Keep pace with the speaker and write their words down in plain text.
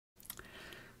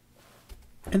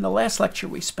In the last lecture,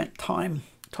 we spent time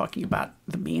talking about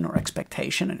the mean or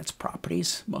expectation and its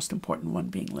properties, most important one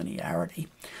being linearity.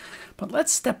 But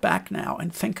let's step back now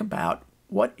and think about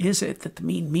what is it that the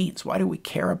mean means? Why do we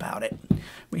care about it?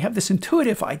 We have this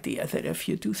intuitive idea that if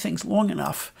you do things long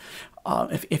enough,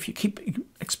 if you keep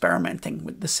experimenting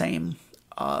with the same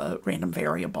random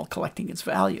variable collecting its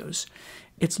values,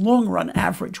 its long-run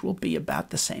average will be about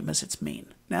the same as its mean.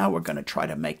 Now we're going to try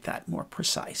to make that more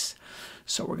precise.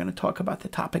 So we're going to talk about the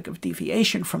topic of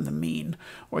deviation from the mean,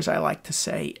 or as I like to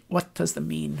say, what does the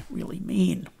mean really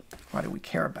mean? Why do we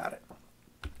care about it?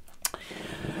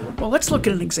 Well, let's look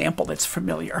at an example that's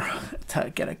familiar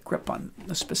to get a grip on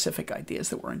the specific ideas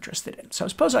that we're interested in. So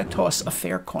suppose I toss a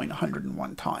fair coin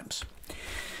 101 times.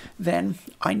 Then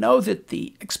I know that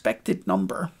the expected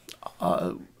number,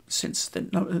 since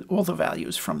all the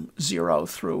values from 0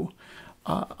 through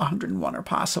 101 are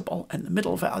possible, and the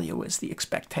middle value is the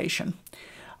expectation,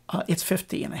 it's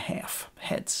 50.5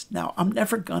 heads. Now, I'm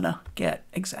never going to get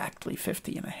exactly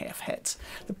 50.5 heads.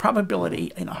 The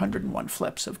probability in 101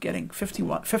 flips of getting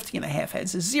 50.5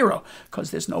 heads is 0,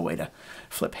 because there's no way to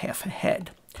flip half a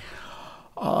head.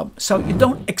 So you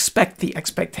don't expect the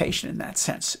expectation in that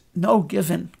sense. No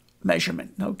given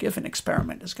measurement, no given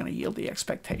experiment is going to yield the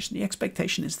expectation. The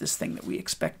expectation is this thing that we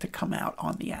expect to come out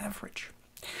on the average.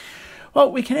 Well,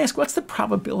 we can ask, what's the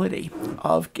probability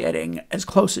of getting as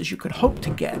close as you could hope to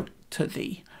get to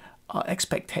the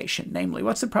expectation? Namely,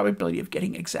 what's the probability of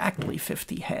getting exactly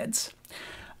 50 heads?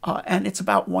 And it's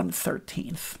about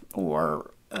 1/13.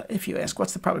 Or if you ask,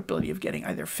 what's the probability of getting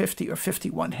either 50 or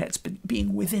 51 heads, but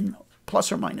being within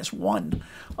plus or minus 1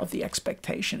 of the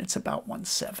expectation, it's about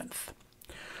 1/7.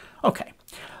 Okay,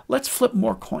 let's flip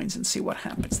more coins and see what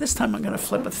happens. This time I'm going to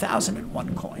flip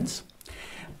 1,001 coins.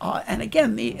 And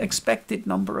again, the expected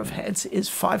number of heads is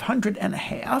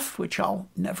 500.5, which I'll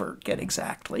never get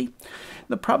exactly.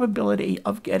 The probability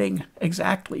of getting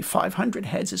exactly 500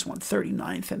 heads is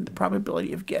 1/39th, and the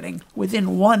probability of getting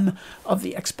within 1 of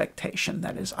the expectation,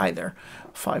 that is either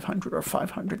 500 or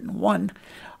 501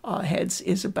 heads,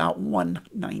 is about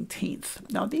 1/19th.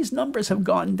 Now, these numbers have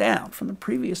gone down. From the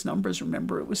previous numbers,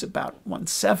 remember, it was about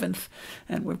 1/7th,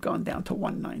 and we've gone down to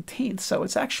 1/19th. So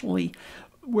it's actually,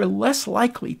 we're less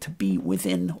likely to be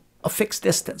within a fixed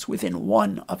distance, within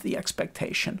 1 of the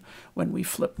expectation when we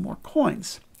flip more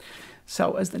coins.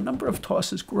 So as the number of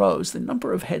tosses grows, the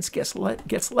number of heads gets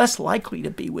less likely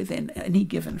to be within any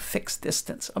given fixed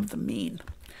distance of the mean.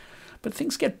 But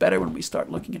things get better when we start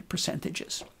looking at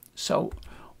percentages. So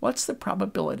what's the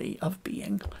probability of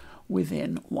being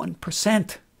within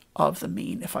 1% of the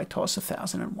mean if I toss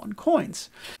 1,001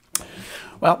 coins?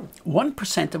 Well,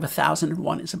 1% of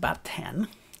 1,001 is about 10.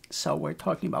 So we're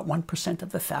talking about 1%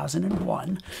 of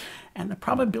 1,001. And the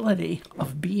probability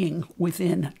of being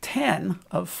within 10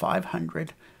 of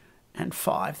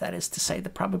 505, that is to say, the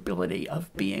probability of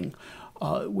being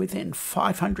within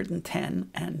 510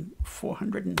 and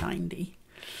 490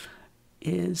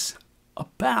 is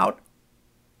about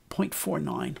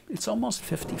 0.49. It's almost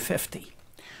 50-50.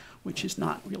 Which is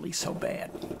not really so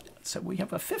bad. So we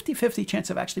have a 50-50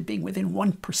 chance of actually being within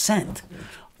 1%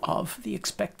 of the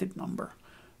expected number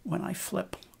when I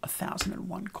flip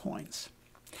 1,001 coins.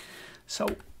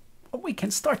 So what we can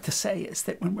start to say is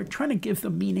that when we're trying to give the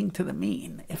meaning to the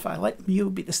mean, if I let mu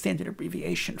be the standard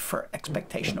abbreviation for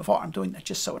expectation of r, I'm doing that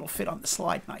just so it'll fit on the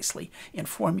slide nicely in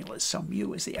formulas, so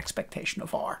mu is the expectation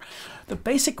of r. The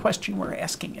basic question we're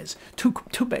asking is two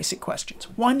basic questions.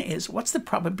 One is, what's the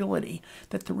probability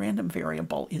that the random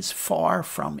variable is far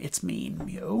from its mean,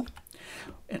 mu?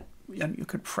 And you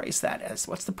could phrase that as,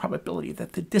 what's the probability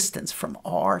that the distance from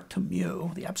r to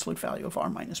mu, the absolute value of r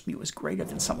minus mu, is greater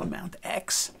than some amount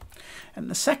x? And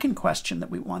the second question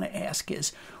that we want to ask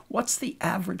is, what's the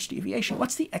average deviation?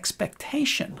 What's the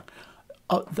expectation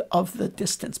of the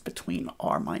distance between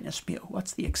r minus mu?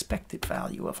 What's the expected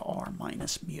value of r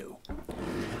minus mu?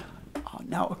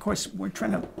 Now, of course, we're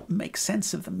trying to make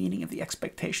sense of the meaning of the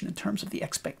expectation in terms of the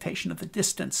expectation of the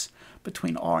distance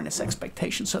between r and its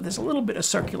expectation. So there's a little bit of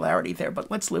circularity there,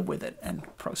 but let's live with it and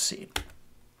proceed.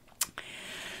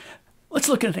 Let's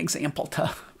look at an example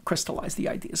to crystallize the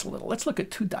ideas a little. Let's look at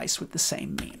 2 dice with the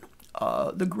same mean.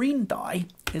 The green die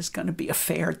is going to be a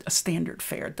standard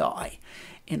fair die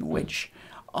in which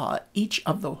each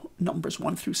of the numbers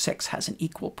 1 through 6 has an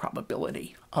equal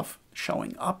probability of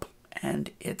showing up,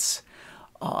 and its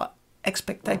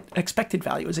expected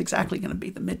value is exactly going to be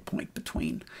the midpoint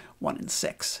between 1 and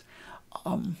 6,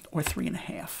 or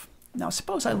 3.5. Now,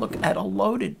 suppose I look at a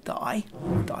loaded die,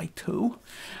 die 2,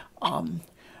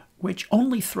 which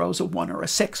only throws a 1 or a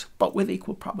 6, but with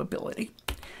equal probability.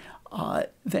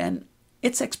 Then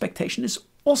its expectation is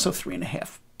also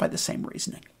 3.5 by the same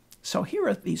reasoning. So here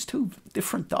are these two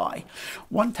different die.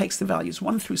 One takes the values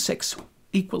 1 through 6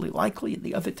 equally likely, and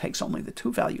the other takes only the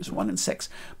two values 1 and 6,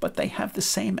 but they have the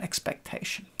same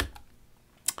expectation.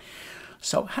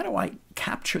 So how do I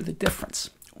capture the difference?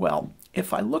 Well,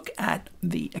 if I look at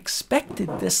the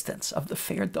expected distance of the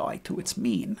fair die to its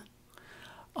mean,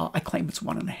 I claim it's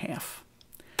 1.5.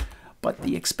 But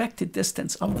the expected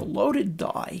distance of the loaded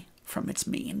die from its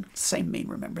mean, same mean,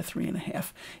 remember,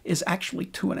 3.5, is actually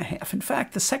 2.5. In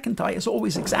fact, the second die is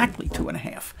always exactly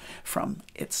 2.5 from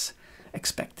its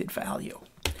expected value.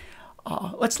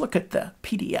 Let's look at the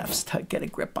PDFs to get a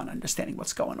grip on understanding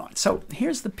what's going on. So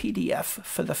here's the PDF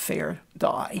for the fair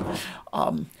die.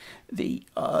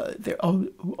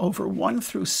 Over 1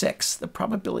 through 6, the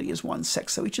probability is 1/6.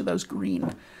 So each of those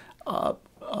green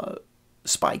columns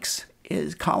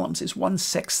is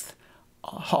 1/6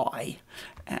 high,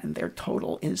 and their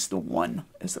total is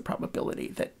the probability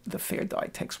that the fair die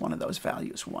takes one of those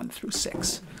values 1 through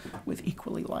 6 with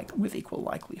equal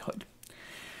likelihood.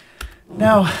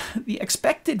 Now, the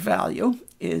expected value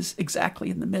is exactly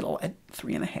in the middle at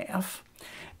 3.5,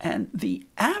 and the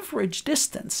average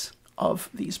distance of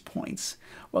these points,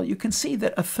 well, you can see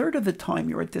that 1/3 of the time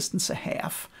you're at distance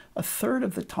 1/2. 1/3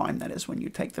 of the time, that is when you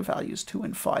take the values 2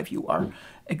 and 5, you are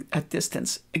at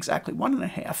distance exactly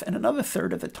 1.5, and another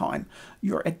 1/3 of the time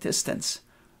you're at distance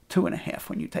 2.5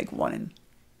 when you take 1 and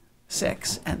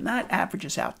 6, and that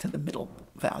averages out to the middle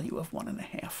value of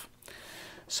 1.5.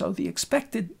 So the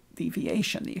expected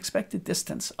deviation, the expected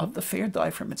distance of the fair die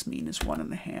from its mean is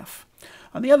 1.5.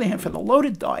 On the other hand, for the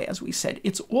loaded die, as we said,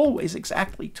 it's always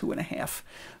exactly 2.5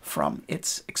 from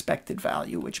its expected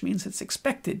value, which means its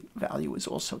expected value is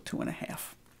also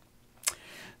 2.5.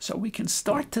 So we can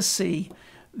start to see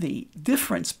the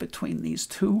difference between these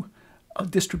two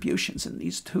distributions in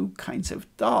these two kinds of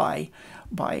die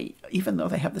by, even though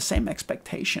they have the same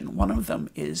expectation, one of them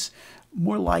is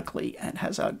more likely and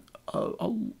has a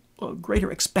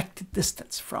greater expected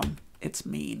distance from its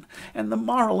mean. And the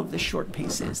moral of this short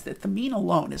piece is that the mean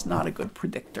alone is not a good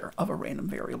predictor of a random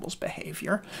variable's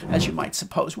behavior. As you might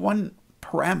suppose, one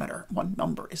parameter, one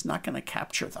number, is not going to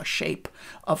capture the shape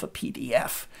of a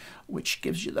PDF, which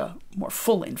gives you the more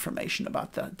full information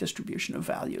about the distribution of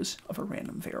values of a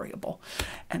random variable.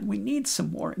 And we need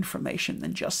some more information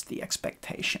than just the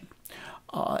expectation.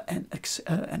 And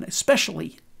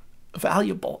especially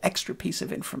valuable extra piece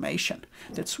of information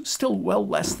that's still well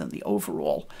less than the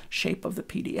overall shape of the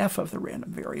PDF of the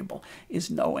random variable is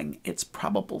knowing its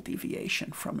probable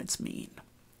deviation from its mean.